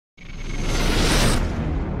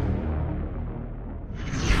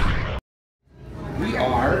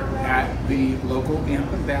the local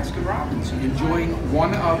Anthem Baskin Robbins, enjoying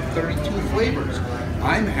one of 32 flavors.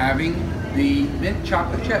 I'm having the mint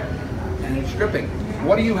chocolate chip, and it's dripping.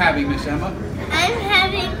 What are you having, Miss Emma? I'm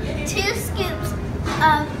having 2 scoops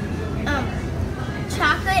of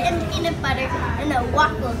chocolate and peanut butter and a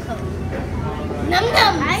waffle cone. Num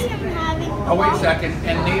num. I am having. Oh, wait a second.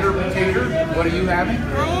 And Nader Potato, what are you having?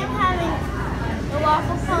 I am having a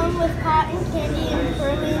waffle cone with cotton candy and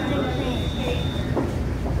pralines and cream.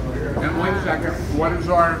 And wait a second. What is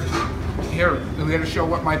our? Here, we got to show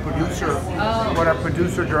what my producer, what our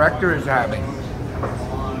producer director is having.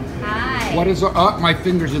 Hi. What is? My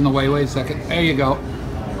finger's in the way. Wait a second. There you go.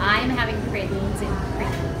 I'm having pralines and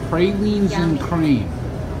cream. Pralines and cream,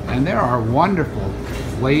 and there are wonderful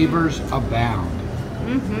flavors abound.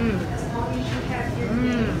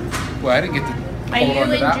 Well, I didn't get to hold on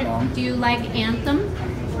to that long. Do you like Anthem?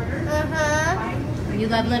 You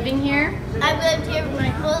love living here? I've lived here my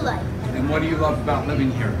whole life. And what do you love about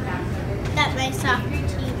living here? That's my soccer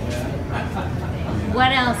team.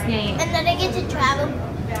 What else, Nate? And then I get to travel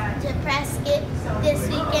to Prickett this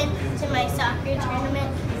weekend to my soccer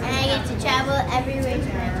tournament, and I get to travel everywhere to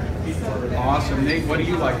my team. Awesome. Nate, what do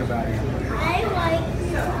you like about it? I like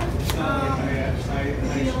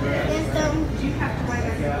Anthem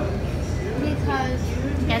because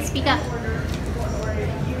Yeah, speak up.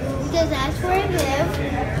 that's where I live,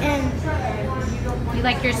 and You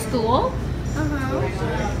like your school?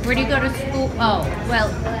 Where do you go to school? Oh, well,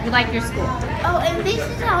 you like your school. Oh, and this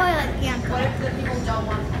is how I like Anthem.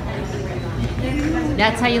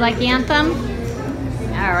 That's how you like Anthem?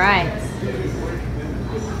 All right.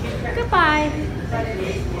 Goodbye.